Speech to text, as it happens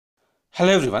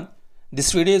Hello everyone,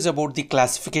 this video is about the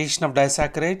classification of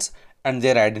disaccharides and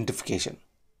their identification.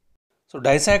 So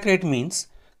disaccharide means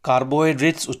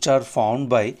carbohydrates which are formed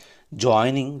by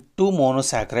joining two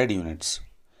monosaccharide units,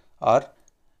 or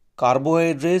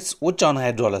carbohydrates which on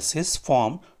hydrolysis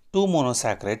form two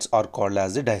monosaccharides are called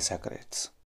as the disaccharides.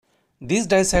 These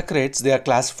disaccharides, they are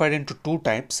classified into two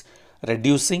types,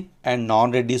 reducing and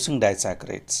non-reducing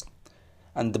disaccharides.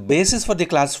 And the basis for the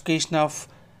classification of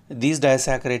these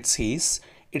disaccharides is,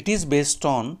 it is based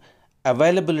on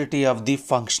availability of the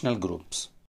functional groups.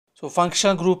 So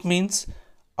functional group means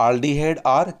aldehyde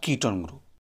or ketone group.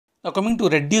 Now coming to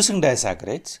reducing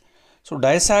disaccharides. So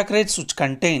disaccharides which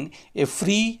contain a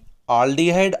free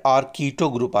aldehyde or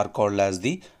keto group are called as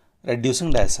the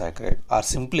reducing disaccharide, or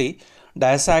simply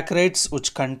disaccharides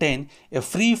which contain a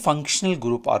free functional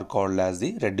group are called as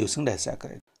the reducing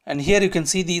disaccharide. And here you can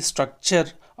see the structure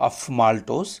of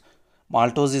maltose.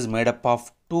 Maltose is made up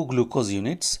of two glucose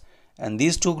units, and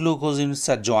these two glucose units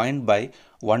are joined by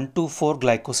 1,2,4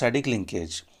 glycosidic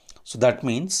linkage. So that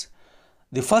means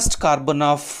the first carbon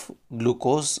of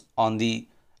glucose on the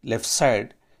left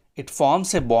side, it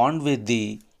forms a bond with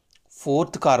the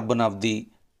fourth carbon of the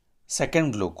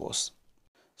second glucose.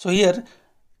 So here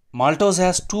maltose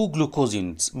has two glucose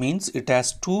units, means it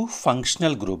has two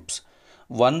functional groups,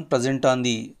 one present on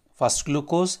the first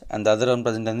glucose and the other one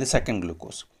present on the second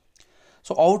glucose.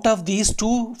 So out of these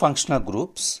two functional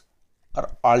groups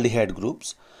or aldehyde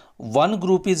groups, one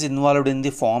group is involved in the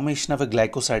formation of a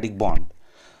glycosidic bond.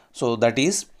 So that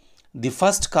is, the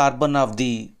first carbon of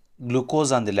the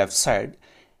glucose on the left side,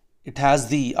 it has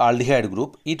the aldehyde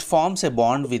group. It forms a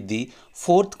bond with the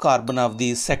fourth carbon of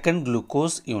the second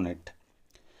glucose unit.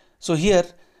 So here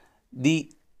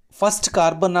the first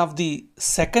carbon of the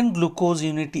second glucose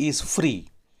unit is free.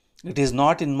 It is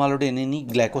not involved in any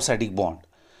glycosidic bond.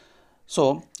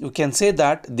 So you can say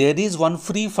that there is one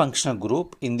free functional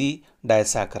group in the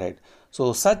disaccharide.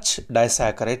 So such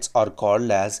disaccharides are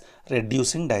called as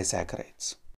reducing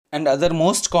disaccharides. And other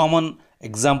most common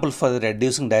example for the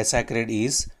reducing disaccharide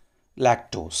is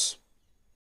lactose.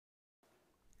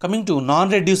 Coming to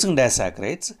non-reducing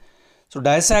disaccharides. So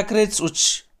disaccharides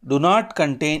which do not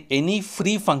contain any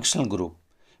free functional group,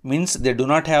 means they do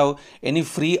not have any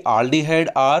free aldehyde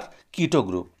or keto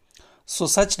group. So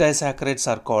such disaccharides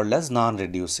are called as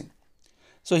non-reducing.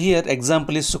 So here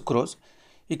example is sucrose.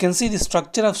 You can see the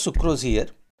structure of sucrose here,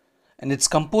 and its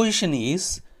composition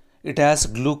is, it has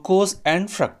glucose and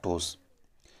fructose.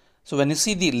 So when you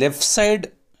see the left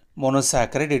side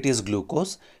monosaccharide, it is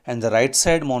glucose, and the right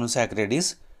side monosaccharide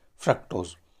is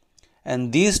fructose,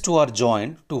 and these two are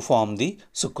joined to form the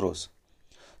sucrose.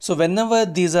 So whenever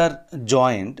these are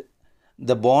joined,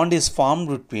 the bond is formed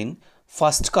between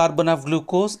first carbon of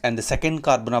glucose and the second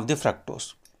carbon of the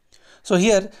fructose. So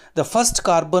here the first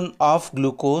carbon of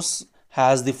glucose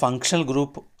has the functional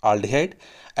group aldehyde,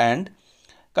 and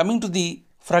coming to the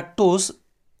fructose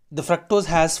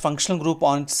has functional group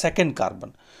on its second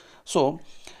carbon. So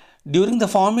during the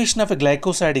formation of a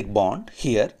glycosidic bond,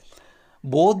 here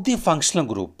both the functional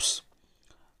group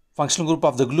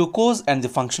of the glucose and the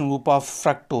functional group of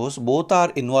fructose, both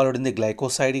are involved in the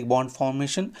glycosidic bond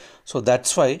formation. So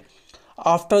that's why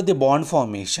after the bond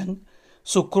formation,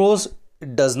 sucrose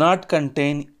does not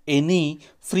contain any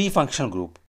free functional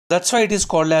group. That's why it is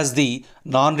called as the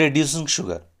non-reducing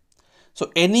sugar.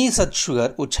 So any such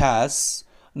sugar which has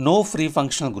no free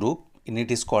functional group in it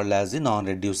is called as the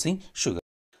non-reducing sugar.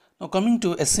 Now coming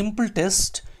to a simple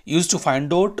test used to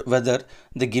find out whether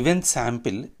the given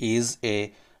sample is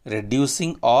a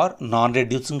reducing or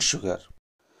non-reducing sugar.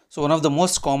 So one of the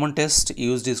most common tests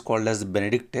used is called as the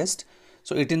Benedict test.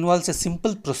 So it involves a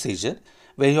simple procedure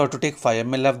where you have to take 5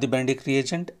 ml of the Benedict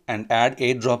reagent and add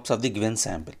 8 drops of the given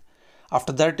sample.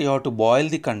 After that you have to boil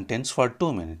the contents for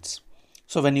 2 minutes.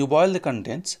 So when you boil the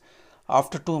contents,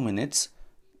 after 2 minutes,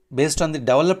 based on the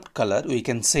developed color, we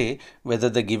can say whether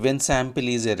the given sample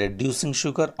is a reducing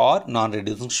sugar or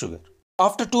non-reducing sugar.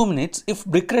 After 2 minutes, if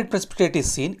brick red precipitate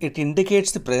is seen, it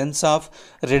indicates the presence of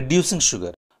reducing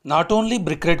sugar. Not only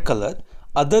brick red color,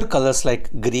 other colors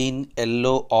like green,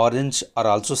 yellow, orange are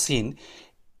also seen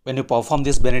when you perform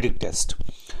this Benedict test.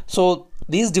 So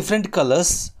these different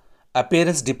colors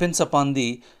appearance depends upon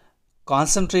the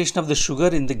concentration of the sugar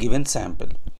in the given sample.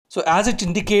 So as it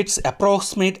indicates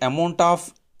approximate amount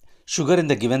of sugar in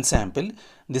the given sample,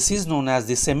 this is known as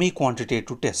the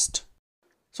semi-quantitative test.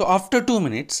 So after 2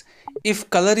 minutes, if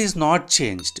color is not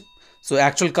changed, so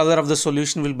actual color of the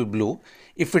solution will be blue.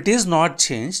 If it is not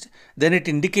changed, then it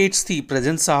indicates the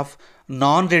presence of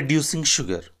non-reducing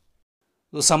sugar.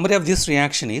 The summary of this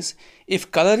reaction is,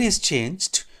 if color is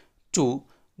changed to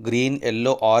green,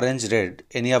 yellow, orange, red,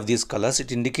 any of these colors,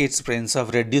 it indicates presence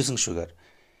of reducing sugar.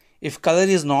 If color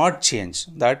is not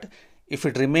changed, that if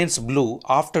it remains blue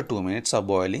after 2 minutes of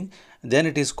boiling, then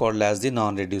it is called as the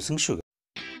non-reducing sugar.